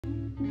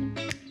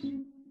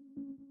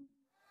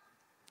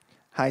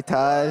Hi,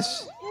 Tash.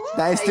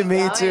 Nice How to you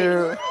meet going?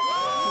 you.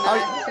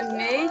 Nice to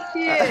meet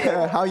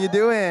you. How you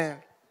doing?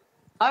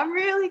 I'm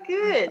really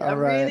good. All I'm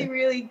really, right.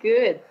 really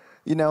good.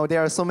 You know,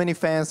 there are so many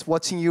fans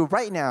watching you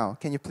right now.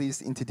 Can you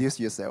please introduce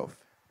yourself?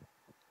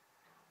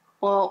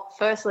 Well,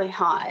 firstly,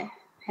 hi.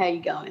 How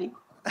you going?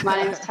 My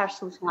name is Tash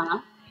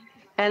Sultana.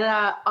 And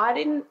I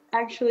didn't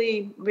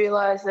actually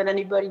realize that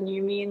anybody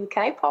knew me in the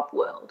K-pop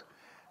world.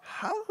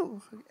 How?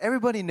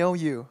 Everybody know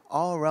you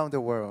all around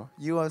the world.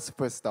 You are a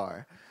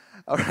superstar.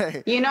 All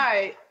right. You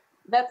know,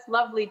 that's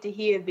lovely to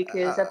hear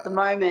because at the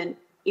moment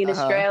in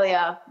Uh-huh.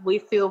 Australia, we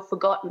feel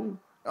forgotten.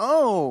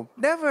 Oh,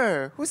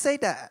 never. Who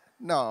said that?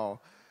 No.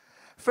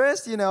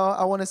 First,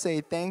 I want to say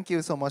thank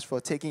you so much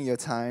for taking your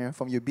time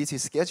from your busy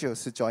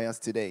schedules to join us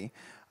today.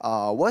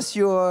 What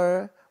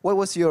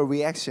was your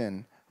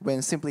reaction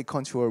when Simply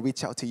Contour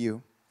reached out to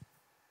you?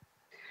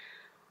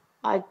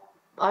 I,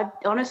 I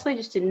honestly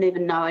just didn't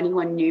even know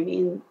anyone knew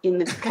me in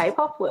the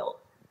K-pop world.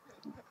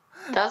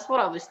 That's what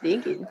I was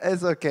thinking.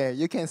 It's okay.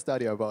 You can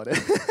study about it.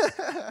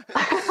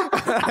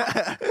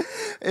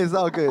 It's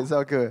all good. It's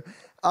all good.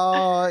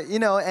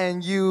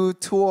 And you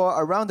tour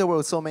around the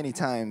world so many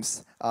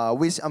times,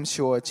 which I'm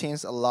sure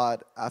changed a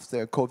lot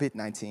after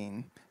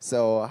COVID-19.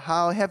 So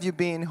how have you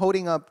been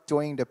holding up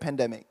during the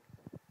pandemic?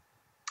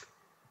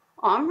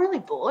 I'm really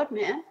bored,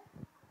 man.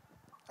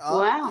 Oh,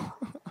 Wow.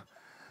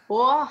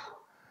 Well,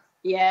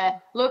 yeah.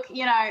 Look,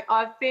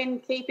 I've been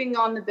keeping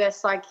on the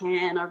best I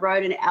can. I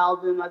wrote an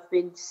album. I've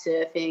been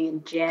surfing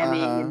and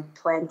jamming uh-huh. and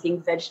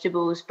planting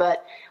vegetables,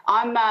 but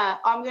I'm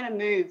going to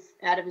move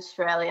out of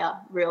Australia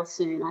real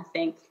soon, I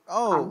think. I'm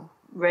Oh,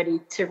 ready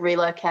to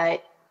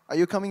relocate. are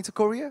you coming to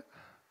Korea?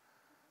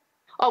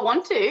 I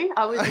want to.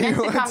 I was You meant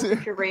to want come to to?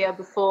 Korea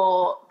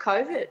before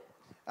COVID.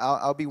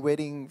 I'll be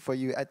waiting for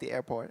you at the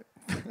airport.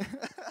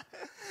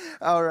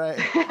 All right.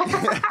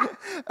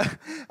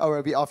 All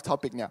right, be off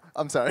topic now.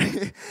 I'm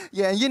sorry.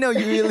 Yeah, you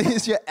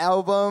released your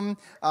album,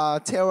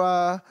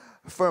 Terra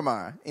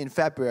Firma, in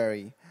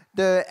February.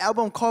 The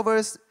album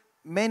covers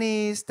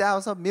many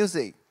styles of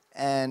music,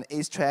 and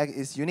each track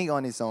is unique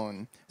on its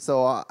own.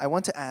 So I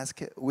want to ask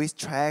which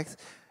tracks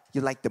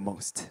you like the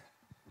most?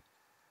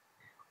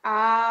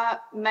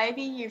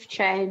 Maybe You've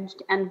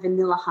Changed and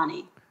Vanilla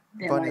Honey.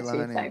 They're my Vanilla two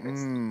Honey.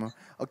 favorites.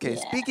 Okay,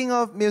 Yeah. speaking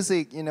of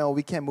music,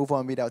 we can't move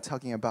on without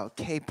talking about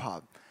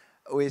K-pop,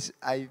 which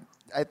I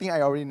think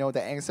I already know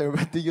the answer,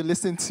 but do you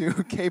listen to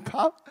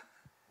K-pop?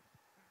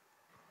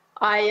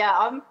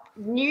 I'm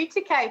new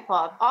to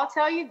K-pop. I'll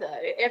tell you though,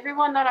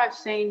 everyone that I've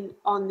seen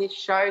on this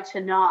show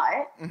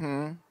tonight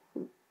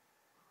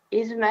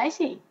is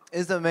amazing.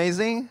 It's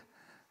amazing.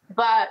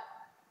 But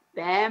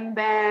Bam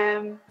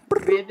Bam,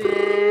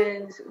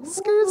 Ribbons,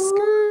 Skirt, ooh.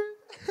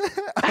 skirt.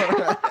 All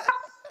right.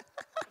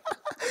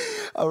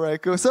 All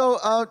right, cool. So,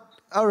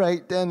 all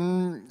right,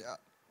 then,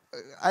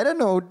 I don't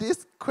know,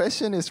 this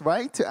question is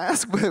right to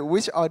ask, but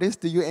which artist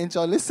do you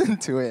enjoy listening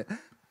to it?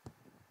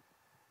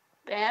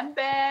 Bam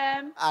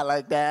Bam. I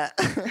like that.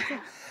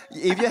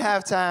 If you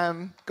have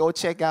time, go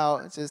check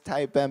out, just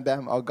type Bam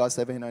Bam or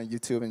GOT7 on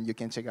YouTube and you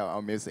can check out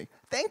our music.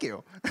 Thank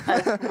you.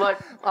 That's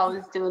what I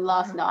was doing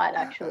last night,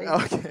 actually.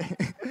 Okay,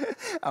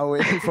 I'm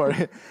waiting for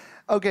it.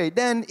 Okay,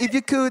 then if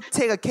you could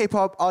take a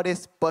K-pop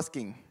artist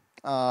busking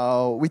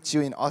with you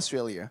in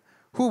Australia,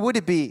 who would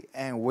it be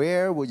and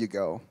where would you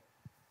go?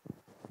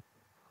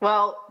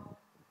 Well,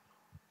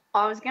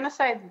 I was going to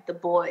say The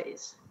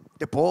Boys,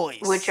 The Boys.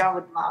 which I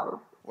would love.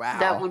 Wow.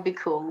 That would be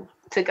cool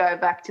to go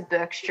back to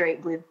Burke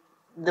Street with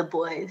The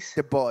Boys.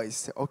 The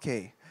Boys.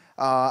 Okay.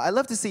 I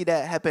love to see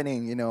that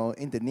happening,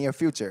 in the near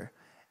future.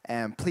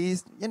 And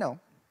please,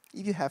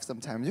 if you have some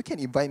time, you can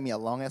invite me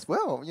along as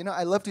well.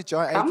 I love to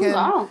join. Come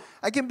along.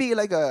 I can be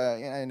like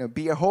a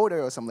beer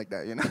holder or something like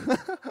that.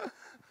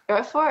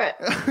 Go for it.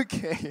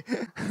 Okay.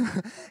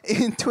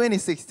 In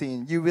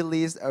 2016, you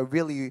released a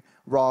really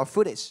raw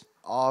footage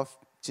of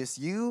just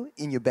you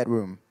in your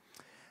bedroom,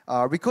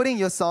 recording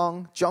your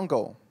song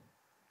Jungle.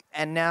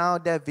 And now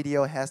that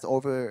video has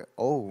over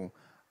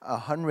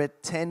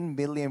 110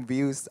 million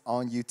views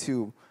on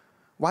YouTube.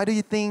 Why do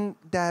you think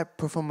that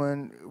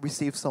performance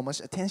received so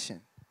much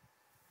attention?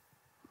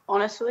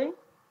 Honestly,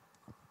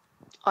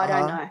 I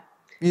don't know.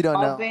 You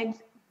don't know?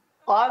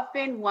 I've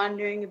been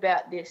wondering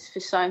about this for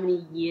so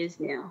many years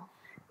now.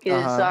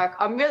 Because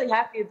I'm really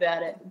happy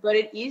about it. But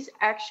it is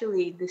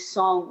actually the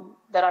song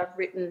that I've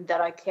written that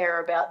I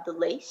care about the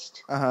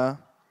least. So I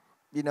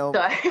don't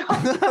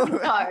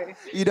know.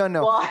 You don't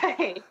know.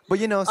 Why? But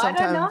I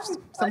don't know.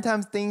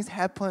 sometimes things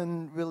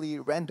happen really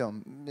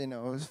random.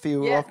 A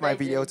few Yeah, of my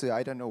they videos do. too.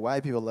 I don't know why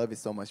people love it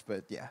so much,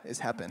 but yeah, it's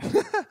happened.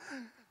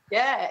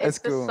 Yeah, That's it's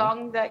the cool.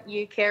 song that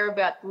you care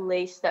about the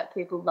least that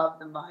people love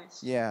the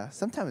most. Yeah,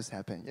 sometimes it's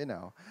happen.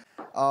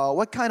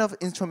 What kind of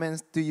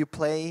instruments do you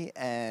play,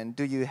 and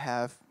do you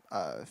have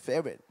a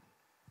favorite?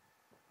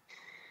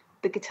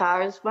 The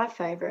guitar is my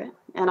favorite,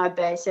 and I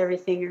base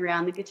everything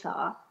around the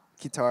guitar.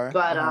 Guitar.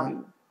 But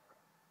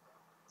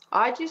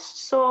I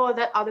just saw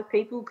that other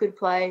people could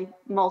play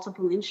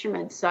multiple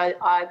instruments, so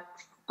I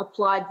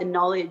applied the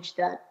knowledge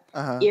that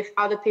if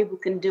other people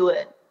can do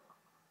it,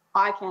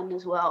 I can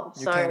as well.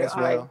 You can as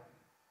well.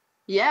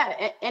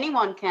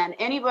 Anyone can.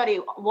 Anybody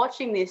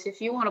watching this,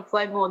 if you want to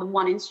play more than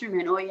one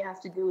instrument, all you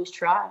have to do is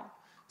try.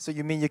 So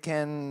you mean you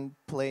can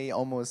play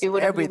almost Do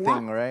whatever you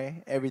everything, want.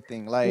 right?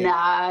 Everything, like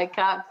Nah, I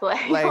can't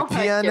play. like almost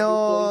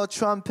piano, everything.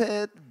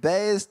 trumpet,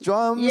 bass,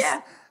 drums.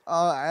 Yeah.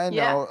 I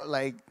know,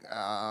 like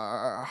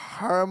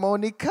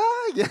harmonica.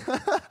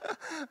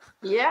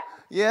 Yeah.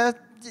 Yeah,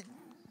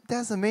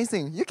 that's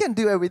amazing. You can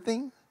do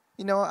everything.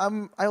 You know,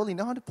 I only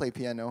know how to play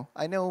piano.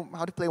 I know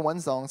how to play one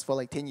songs for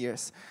like 10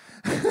 years.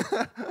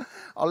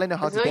 All I know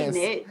how That's to all you dance.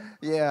 need.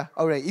 Yeah.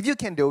 All right. If you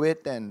can do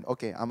it, then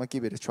okay, I'm gonna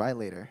give it a try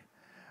later.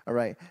 All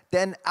right.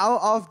 Then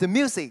out of the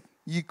music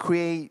you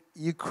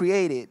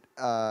created,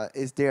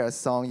 is there a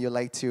song you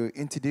like to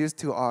introduce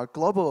to our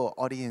global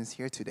audience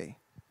here today?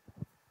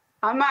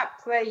 I might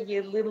play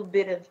you a little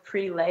bit of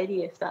Pretty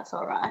Lady if that's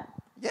all right.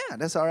 Yeah,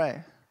 that's all right.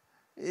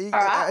 All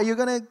right. Are you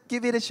gonna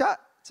give it a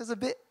shot? Just a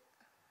bit?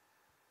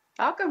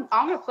 I'm going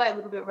to play a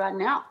little bit right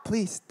now.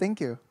 Please, thank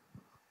you.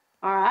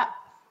 All right.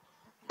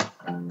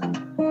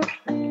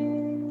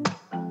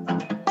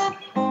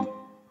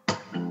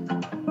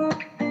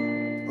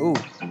 Ooh.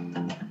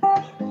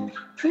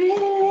 Pretty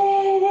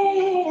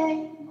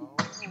lady,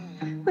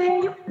 where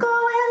you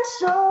going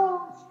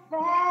so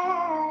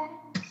fast?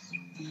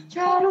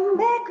 Try to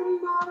make a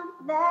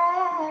moment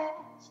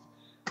last.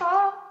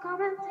 Oh,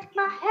 come and take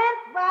my hand,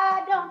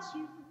 why don't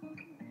you?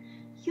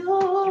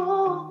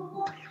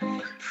 You,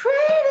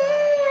 pretty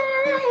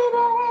lady,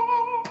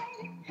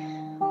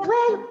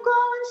 where you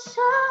going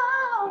so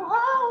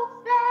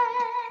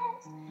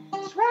fast?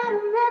 Try to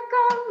make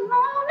a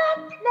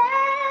moment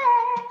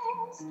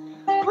last.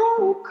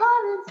 Oh,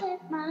 come and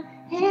take my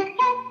hand,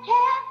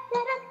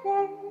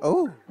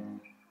 Oh.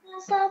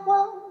 as I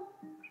walk.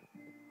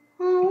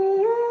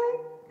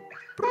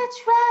 Let's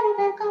try to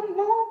make a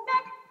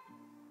moment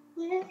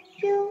with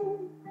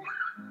you.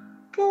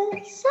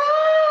 'Cause I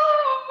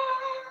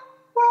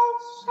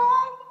was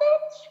on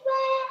this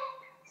way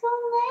to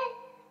make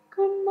a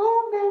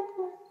moment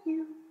with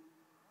you.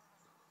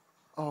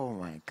 Oh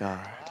my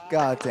God.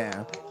 God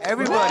damn.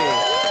 Everybody,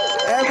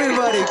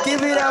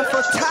 give it up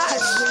for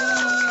Tash.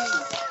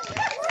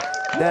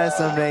 That's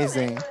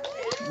amazing.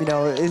 You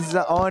know, it's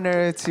an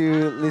honor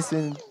to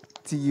listen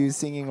to you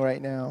singing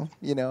right now.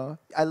 You know,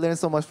 I learned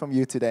so much from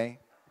you today.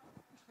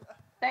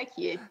 Thank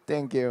you.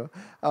 Thank you.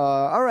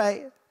 All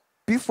right.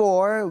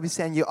 Before we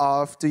send you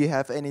off, do you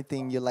have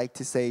anything you'd like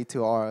to say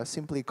to our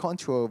Simply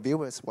Control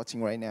viewers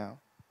watching right now?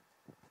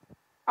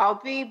 I'll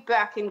be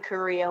back in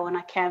Korea when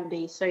I can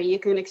be, so you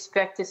can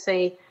expect to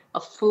see a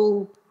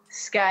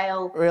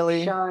full-scale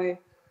Really? show.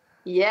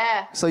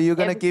 Yeah. So you're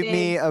gonna give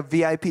everything. me a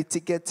VIP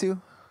ticket too?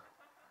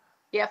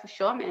 Yeah, for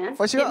sure, man.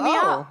 For sure. Hit me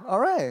up. All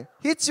right.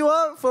 Hit you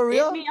up for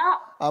real. Hit me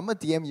up. I'm gonna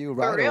DM you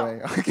right real.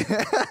 away.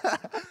 Okay.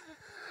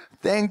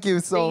 Thank you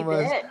so Be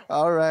much. there.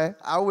 All right,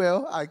 I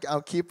will.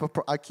 I'll keep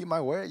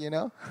my word. You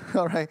know.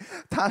 All right,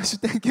 Tash,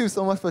 thank you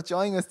so much for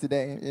joining us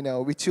today. You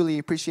know, we truly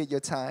appreciate your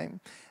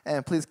time,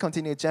 and please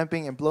continue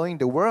jumping and blowing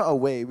the world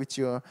away with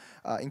your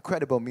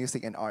incredible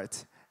music and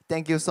art.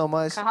 Thank you so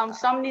much.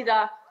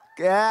 감사합니다.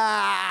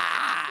 Yeah.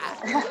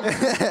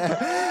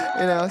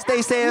 You know,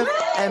 stay safe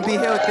and be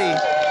healthy.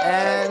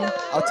 And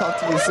I'll talk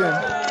to you soon.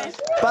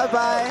 Bye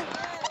bye.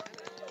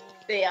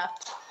 See ya.